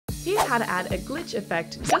Here's how to add a glitch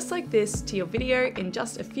effect just like this to your video in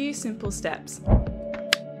just a few simple steps.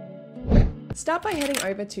 Start by heading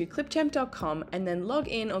over to clipchamp.com and then log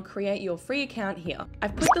in or create your free account here.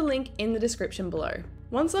 I've put the link in the description below.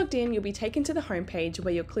 Once logged in, you'll be taken to the homepage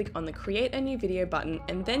where you'll click on the Create a New Video button,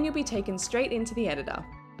 and then you'll be taken straight into the editor.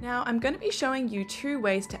 Now, I'm going to be showing you two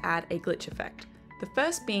ways to add a glitch effect. The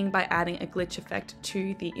first being by adding a glitch effect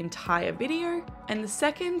to the entire video, and the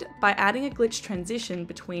second by adding a glitch transition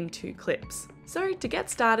between two clips. So to get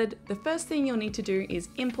started, the first thing you'll need to do is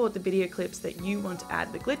import the video clips that you want to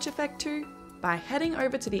add the glitch effect to by heading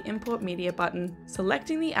over to the Import Media button,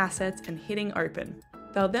 selecting the assets and hitting Open.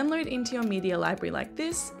 They'll then load into your media library like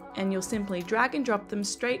this, and you'll simply drag and drop them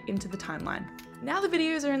straight into the timeline. Now the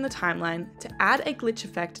videos are in the timeline, to add a glitch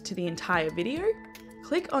effect to the entire video,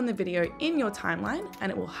 click on the video in your timeline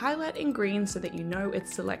and it will highlight in green so that you know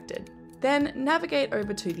it's selected. Then navigate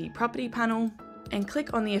over to the Property panel and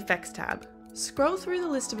click on the Effects tab. Scroll through the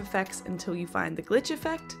list of effects until you find the glitch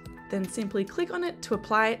effect, then simply click on it to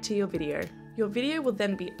apply it to your video. Your video will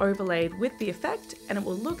then be overlaid with the effect and it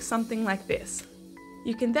will look something like this.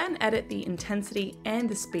 You can then edit the intensity and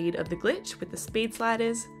the speed of the glitch with the speed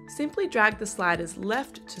sliders. Simply drag the sliders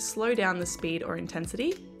left to slow down the speed or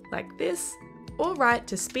intensity, like this, or right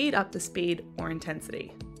to speed up the speed or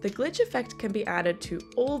intensity. The glitch effect can be added to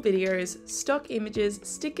all videos, stock images,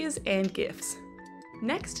 stickers, and GIFs.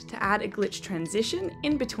 Next, to add a glitch transition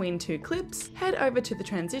in between two clips, head over to the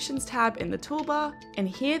Transitions tab in the toolbar, and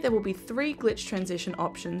here there will be three glitch transition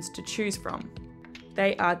options to choose from.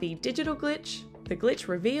 They are the digital glitch, the glitch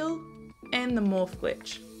reveal, and the morph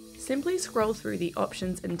glitch. Simply scroll through the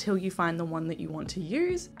options until you find the one that you want to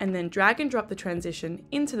use, and then drag and drop the transition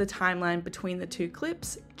into the timeline between the two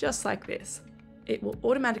clips, just like this. It will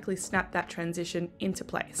automatically snap that transition into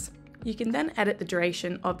place. You can then edit the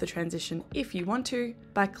duration of the transition if you want to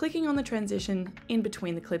by clicking on the transition in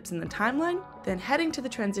between the clips in the timeline, then heading to the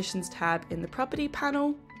Transitions tab in the Property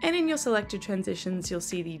panel, and in your selected transitions you'll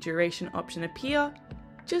see the duration option appear.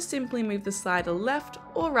 Just simply move the slider left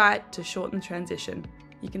or right to shorten the transition.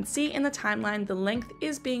 You can see in the timeline the length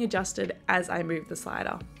is being adjusted as I move the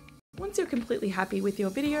slider. Once you're completely happy with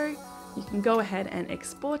your video, you can go ahead and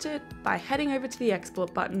export it by heading over to the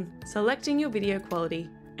Export button, selecting your video quality,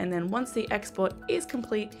 and then once the export is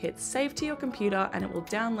complete, hit Save to your computer and it will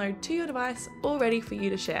download to your device all ready for you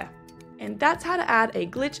to share. And that's how to add a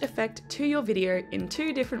glitch effect to your video in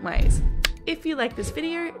two different ways. If you like this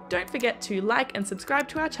video, don't forget to like and subscribe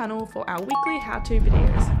to our channel for our weekly how-to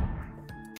videos.